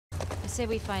say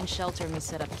we find shelter and we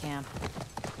set up camp.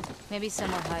 Maybe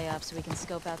somewhere high up so we can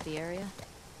scope out the area.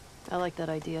 I like that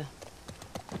idea.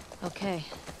 Okay.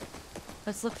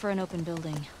 Let's look for an open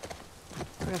building.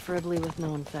 Preferably with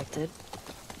no infected.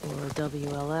 Or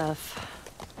WLF.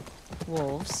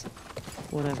 Wolves.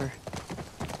 Whatever.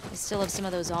 I still have some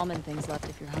of those almond things left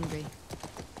if you're hungry.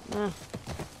 No,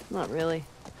 not really.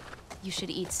 You should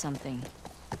eat something.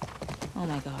 Oh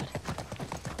my god.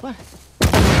 What?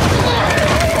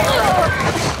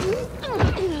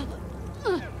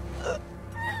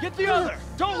 Get the other!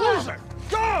 Don't lose her!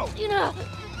 Go! You know.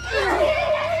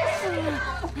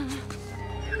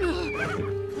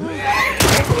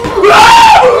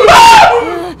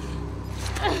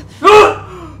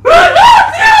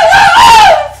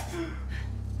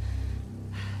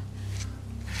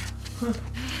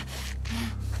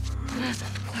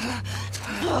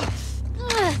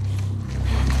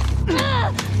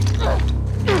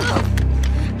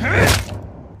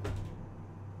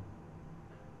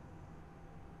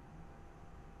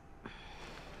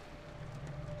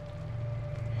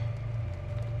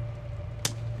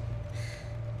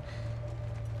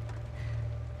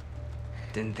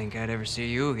 Didn't think I'd ever see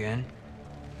you again.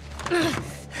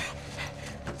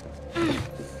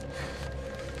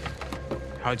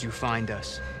 How'd you find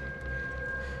us?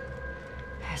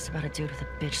 Asked about a dude with a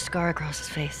bitch scar across his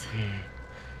face.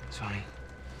 It's funny.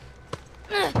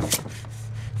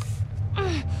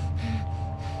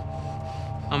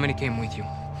 How many came with you?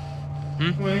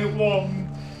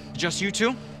 Just you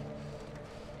two?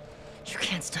 You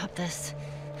can't stop this.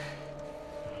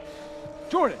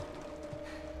 Jordan!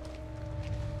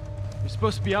 You're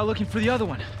supposed to be out looking for the other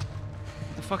one.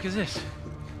 What the fuck is this?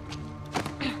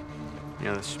 You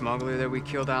know the smuggler that we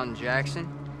killed out in Jackson?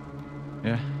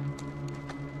 Yeah?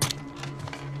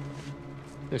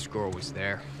 This girl was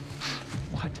there.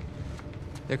 What?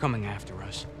 They're coming after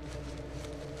us.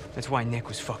 That's why Nick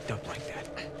was fucked up like that.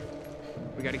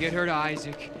 We gotta get her to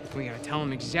Isaac. We gotta tell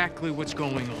him exactly what's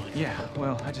going on. Yeah,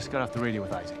 well, I just got off the radio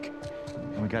with Isaac.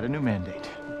 And we got a new mandate.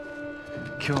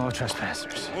 Kill all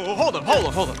trespassers. Oh, hold up.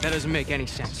 That doesn't make any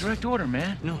sense. Direct order,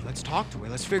 man. No, let's talk to her.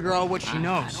 Let's figure out what she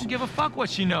knows. I don't give a fuck what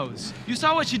she knows. You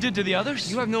saw what she did to the others?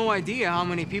 You have no idea how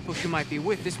many people she might be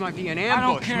with. This might be an ambush, I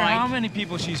don't care Mike. how many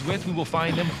people she's with. We will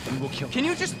find them and we will kill them. Can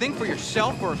you just think for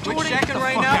yourself for a quick Jordan, second get the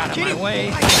right fuck now? out of my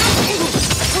way.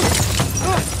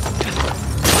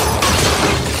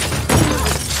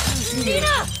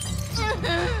 Tina!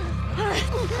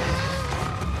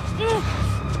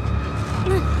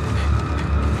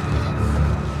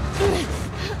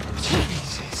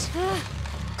 Jesus.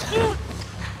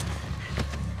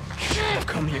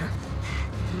 Come here.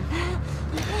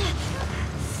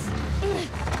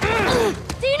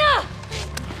 Tina!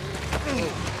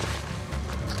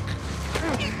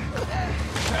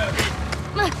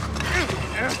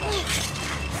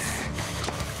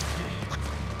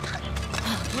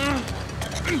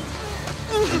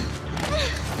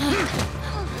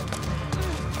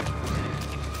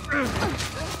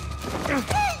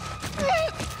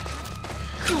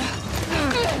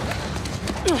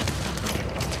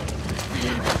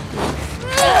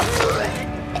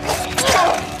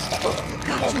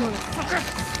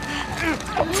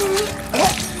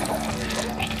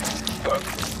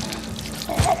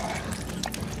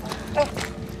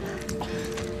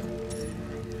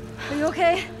 Are you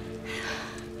okay?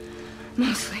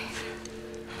 Mostly.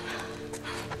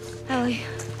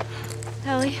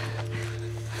 Ellie.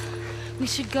 We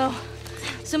should go.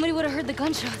 Somebody would have heard the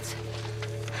gunshots.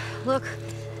 Look,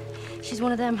 she's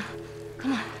one of them.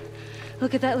 Come on.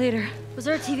 Look at that later. Was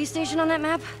there a TV station on that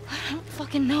map? I don't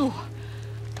fucking know.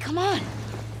 Come on.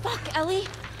 Fuck, Ellie.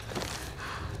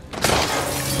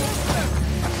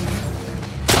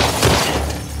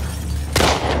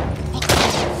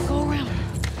 Go around.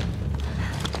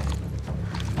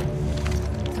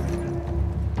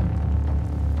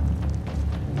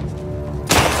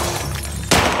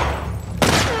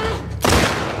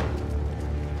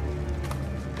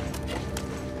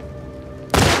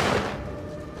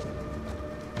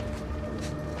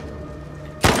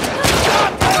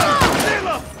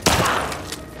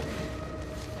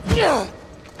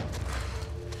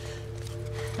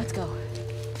 Let's go.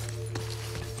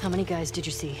 How many guys did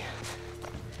you see?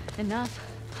 Enough.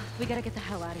 We gotta get the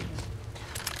hell out of here.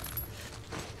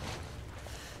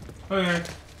 Okay.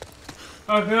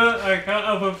 I feel like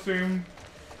I have a stream.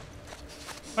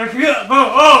 I can't go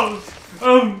off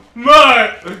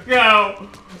my now.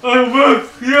 I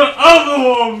must the other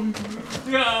one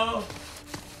now.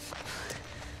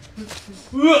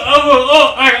 Whoever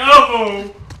I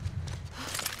have.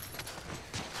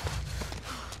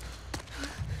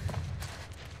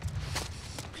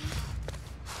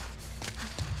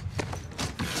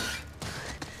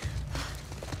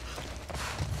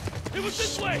 It was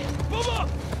this way! Move up!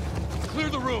 Clear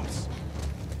the rooms!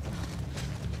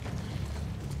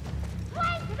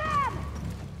 Flank them!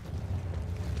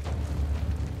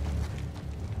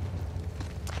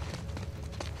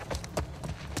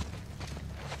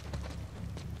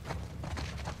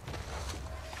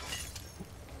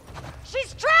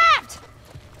 She's trapped!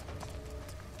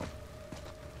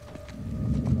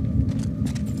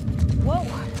 Whoa!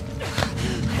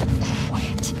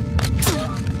 Quiet.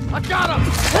 I got him!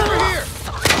 Over here!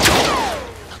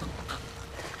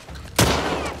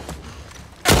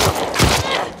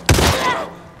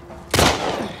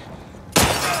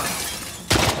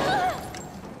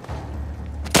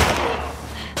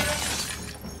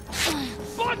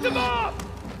 Block them off!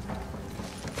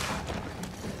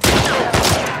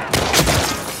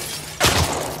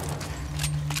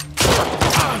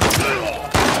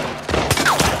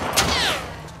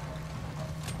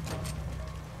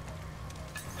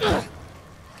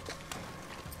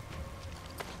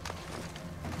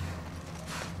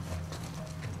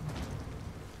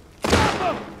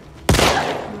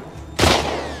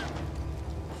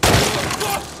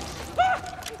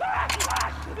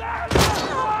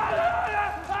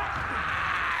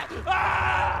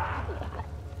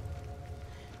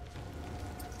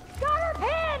 Got her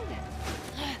pinned!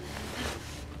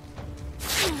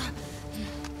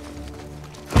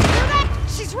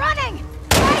 She's running!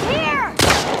 Right here!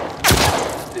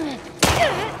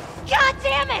 God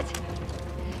damn it!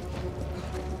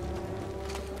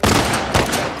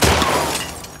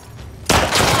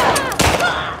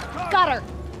 Got her!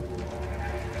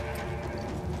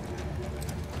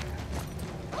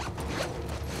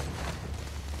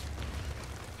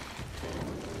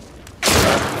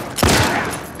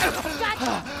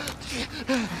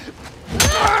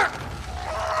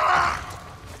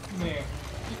 Man.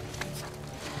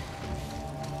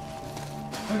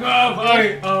 I got a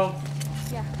fight.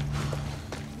 Yeah.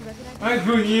 You recognize me? I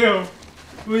could you.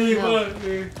 We No. fuck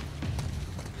me.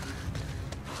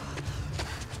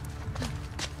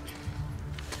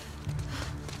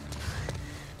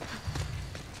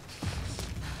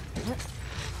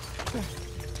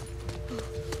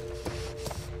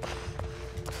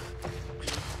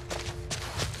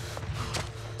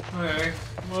 Okay.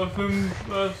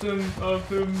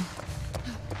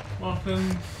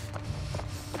 Muffin.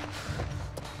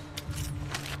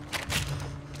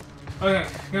 Okay,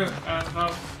 good. No.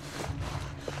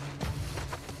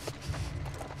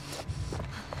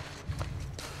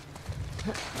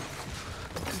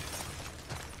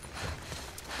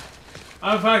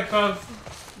 I backed up.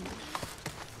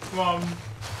 Mom.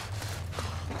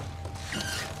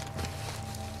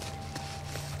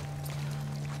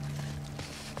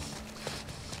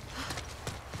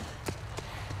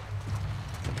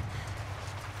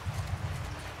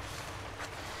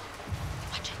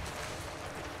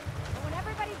 I want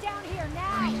everybody down here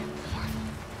now!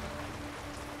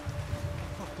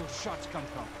 Fuck those shots come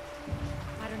from?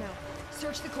 I don't know.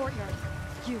 Search the courtyard.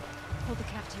 You, hold the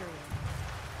cafeteria.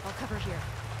 I'll cover here.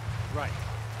 Right.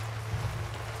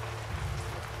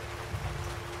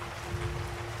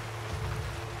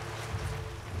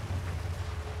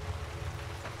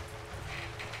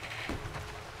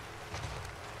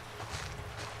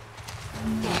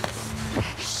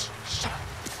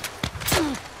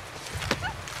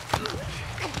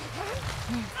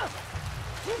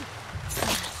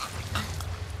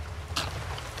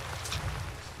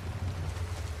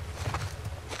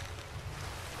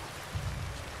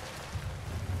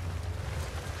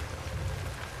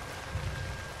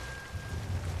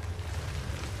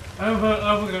 I'm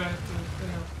gonna.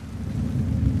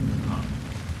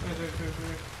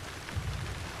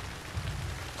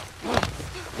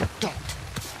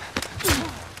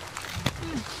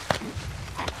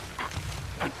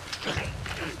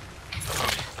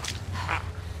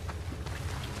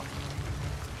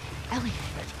 Ellie,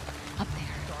 up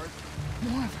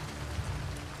there. More of them.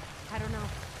 I don't know.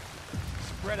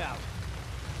 Spread out.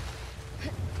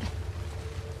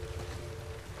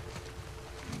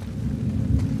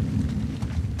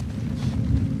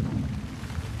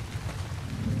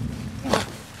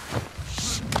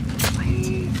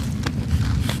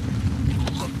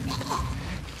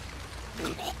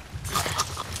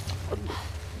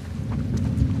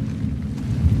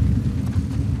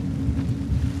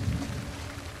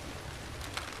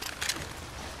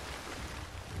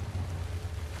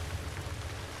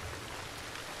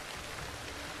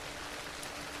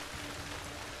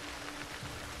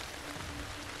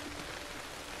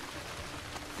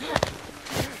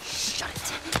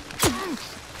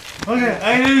 Okay,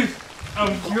 I need.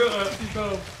 I'm good.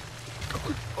 Go.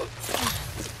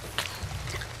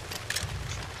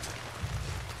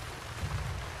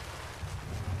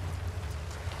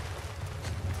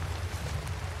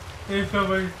 There's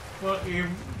somebody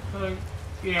fucking, like,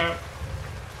 yeah.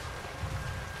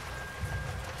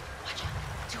 Watch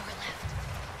out. To our left.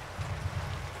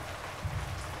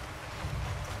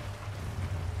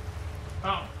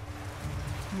 Oh.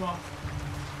 Come on.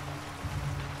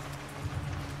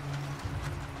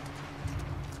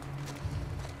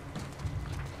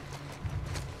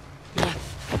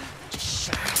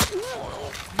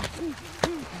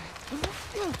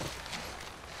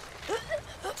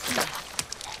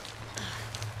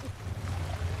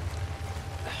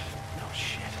 No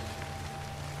shit.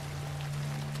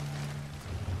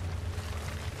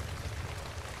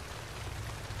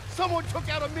 Someone took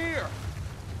out a mirror!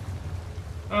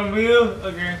 I'm real?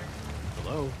 Okay.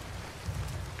 Hello?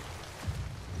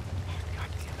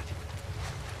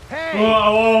 Hey!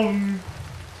 Well,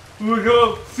 we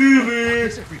got Silly.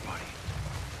 Where's everybody?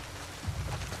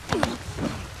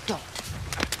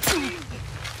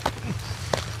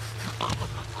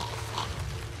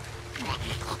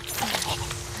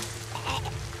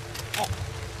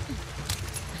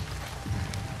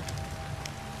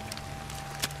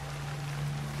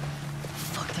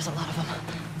 Fuck, there's a lot of them.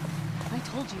 I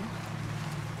told you.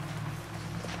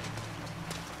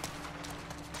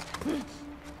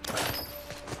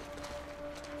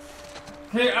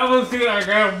 Hey, I will see that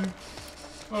again.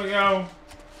 Oh, yeah.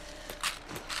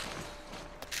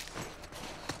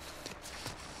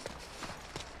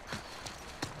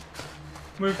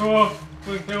 Before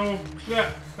we go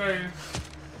that phase.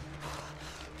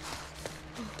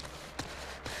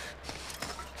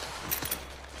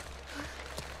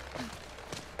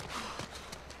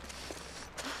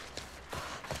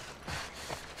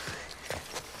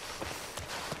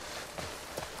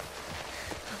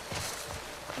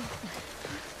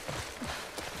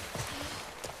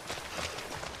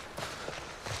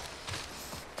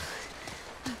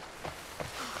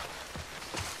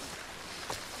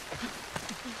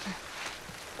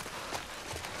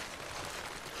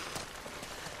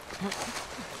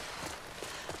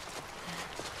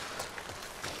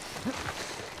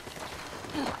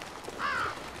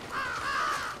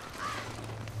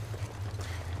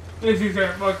 This is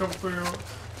that fucking field.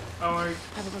 I like.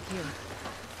 Have a look here.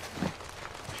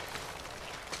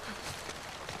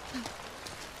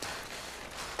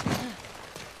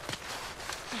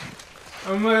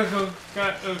 I might as well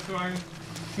got this one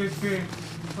to see,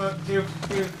 but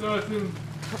if it doesn't,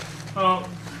 well,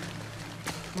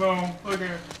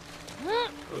 okay.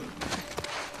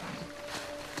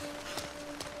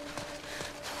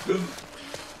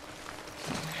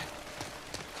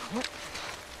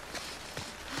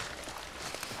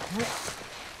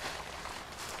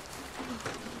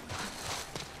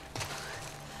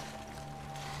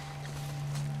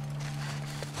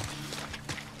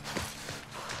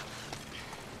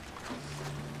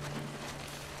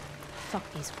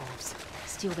 Fuck these wolves.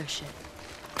 Steal their shit.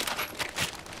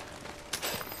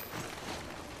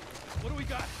 What do we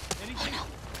got? Oh Anything? no!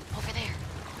 Over there.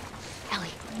 Ellie,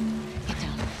 get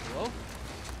down. Hello?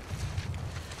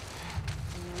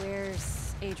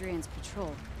 Where's Adrian's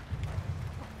patrol?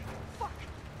 Fuck!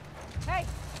 Hey,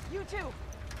 you two!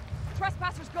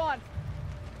 Trespasser's gone!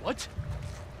 What?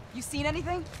 You seen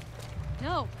anything?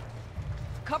 No.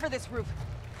 Cover this roof.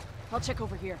 I'll check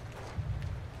over here.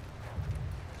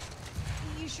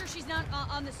 You sure she's not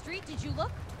on the street? Did you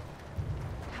look?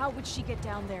 How would she get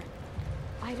down there?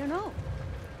 I don't know.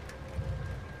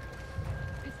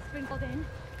 It's been called in.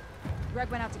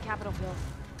 Greg went out to Capitol Hill.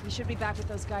 He should be back with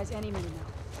those guys any minute now.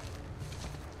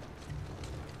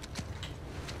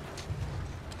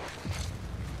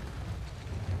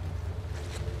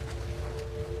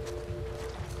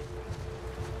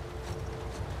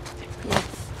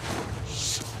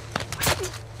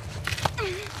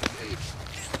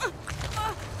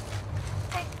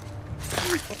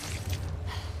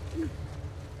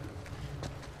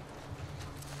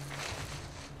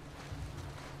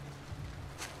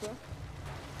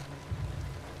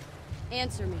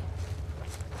 Answer me.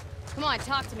 Come on,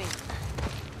 talk to me.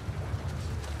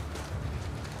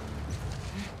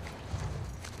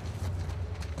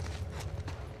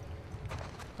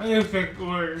 I didn't think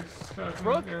words.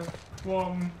 Brooke?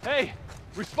 One. Hey!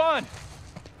 Respond!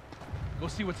 Go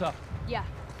see what's up. Yeah,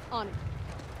 on it.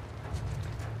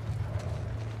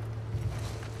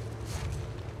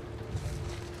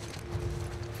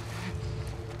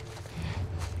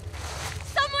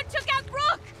 Someone took out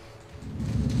Brooke!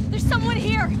 There's someone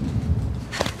here!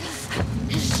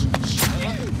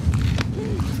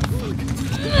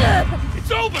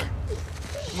 It's over!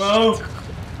 Well.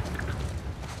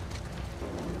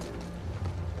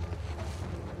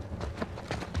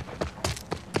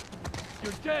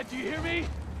 You're dead, do you hear me?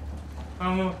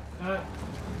 I'm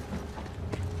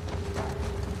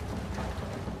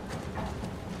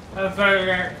I thought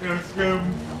that was good.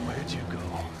 Where'd you go?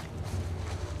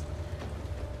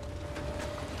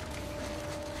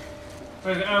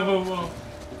 But the other one,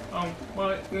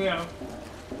 what, you know.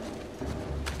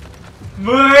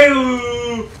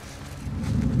 Boo!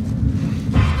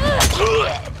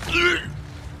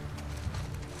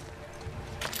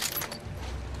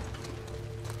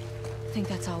 Think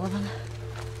that's all of them?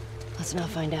 Let's not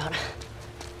find out.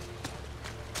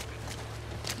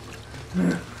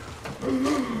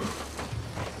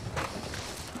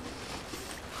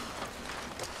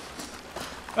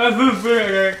 I feel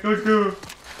bad that go to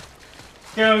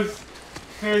Cause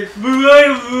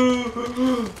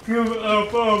give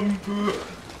up oh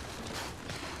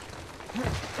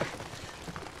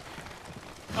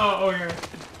okay.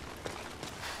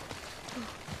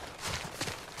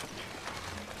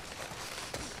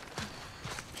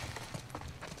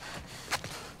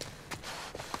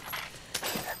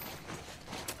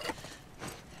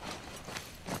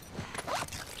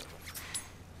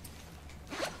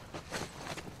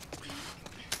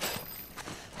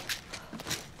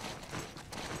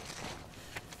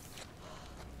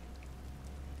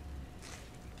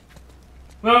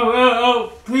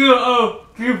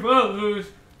 Keep up this.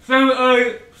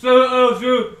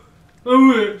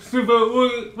 7-8-7-0-2. Super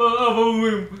wing for upper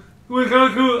wing. We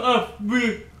can do up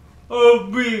B. O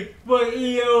B. But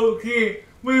E-O-K.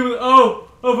 We will all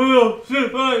of your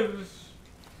surprises.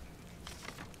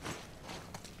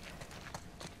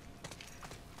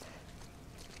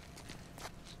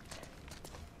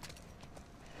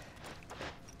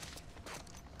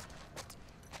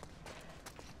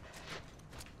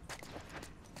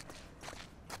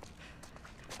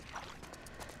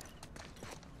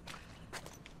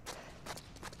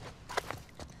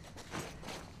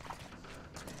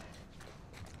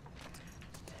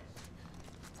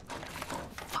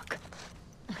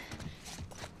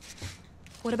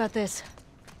 What about this?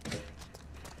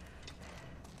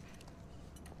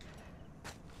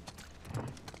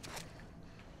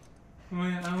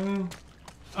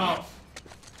 Oh.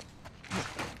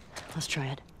 Let's try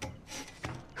it.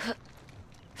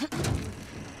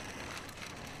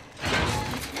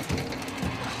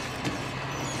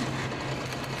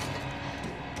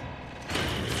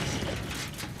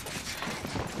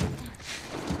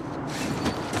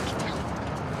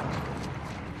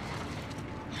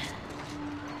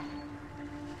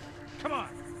 Come on,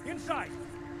 inside.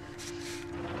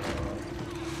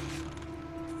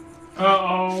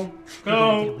 Uh-oh. We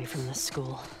gotta get Go. away from this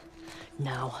school.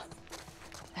 Now.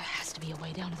 There has to be a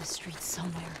way down to the streets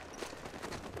somewhere.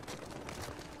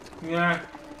 Yeah.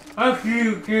 How can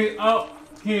you get up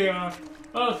here?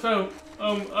 Also,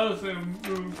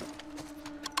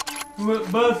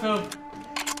 with both of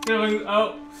getting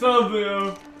out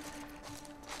somewhere.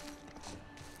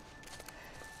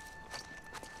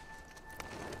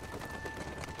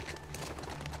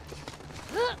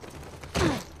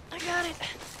 I got it.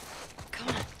 Come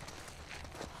on.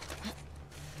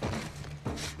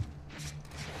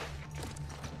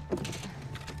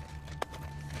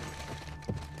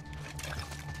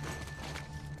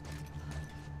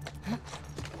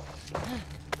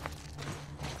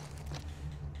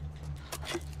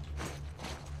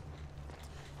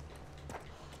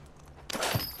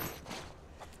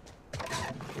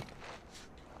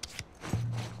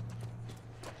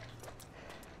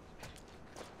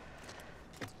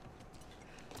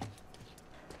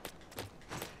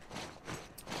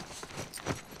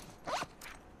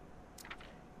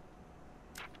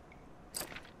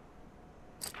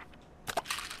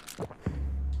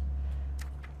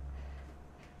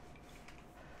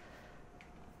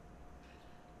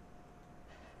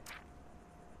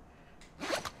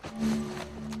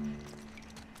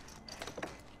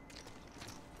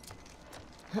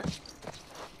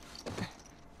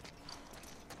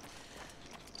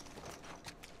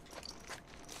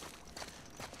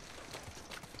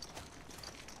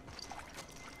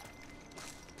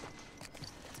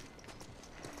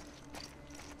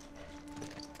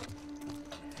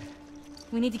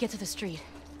 We need to get to the street.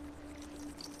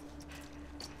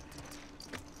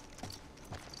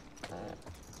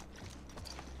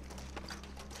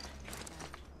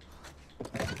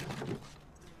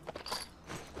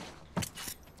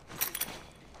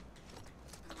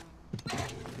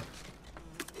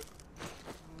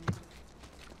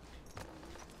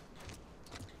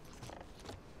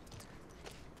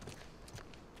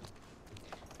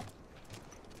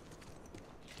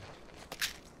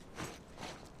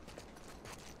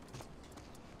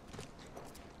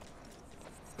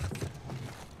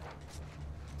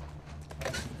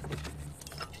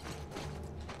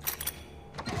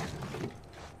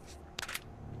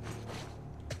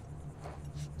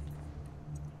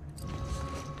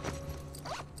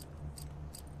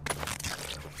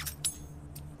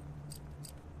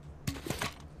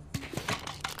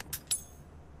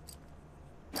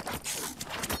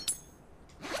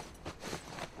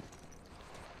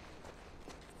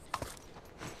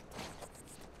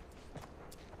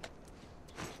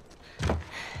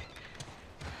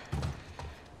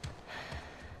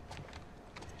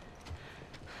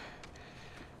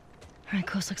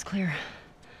 Alright, coast looks clear.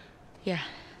 Yeah.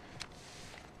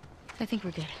 I think we're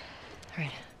good.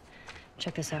 Alright,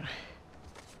 check this out.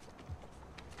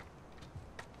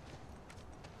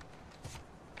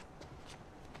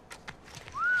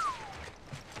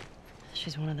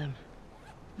 She's one of them.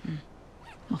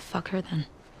 Well, fuck her then.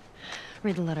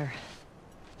 Read the letter.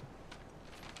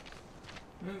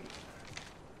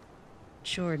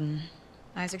 Jordan.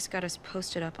 Isaac's got us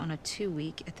posted up on a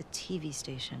 2-week at the TV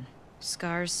station.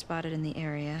 Scars spotted in the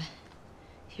area.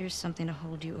 Here's something to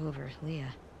hold you over,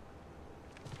 Leah.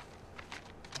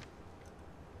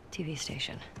 TV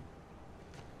station.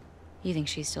 You think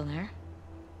she's still there?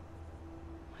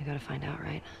 I gotta find out,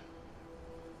 right?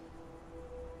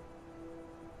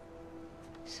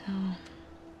 So...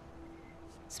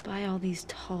 spy all these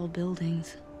tall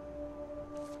buildings.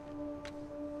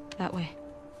 That way.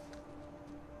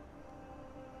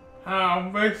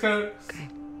 Makes sense. Okay.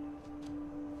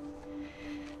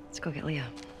 Let's go get Leah.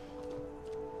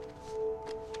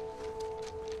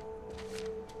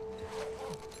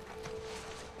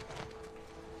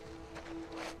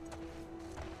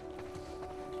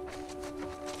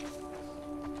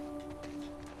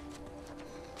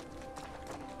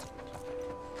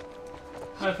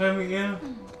 Hi, family again.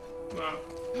 Wow.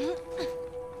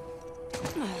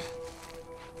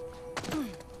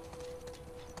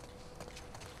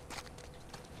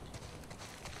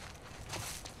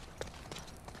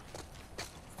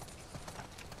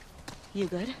 You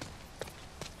good?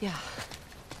 Yeah.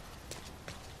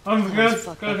 I'm good.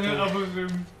 fucked up Gotta get there. up with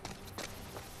him.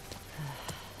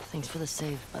 Thanks for the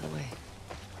save, by the way.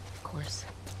 Of course.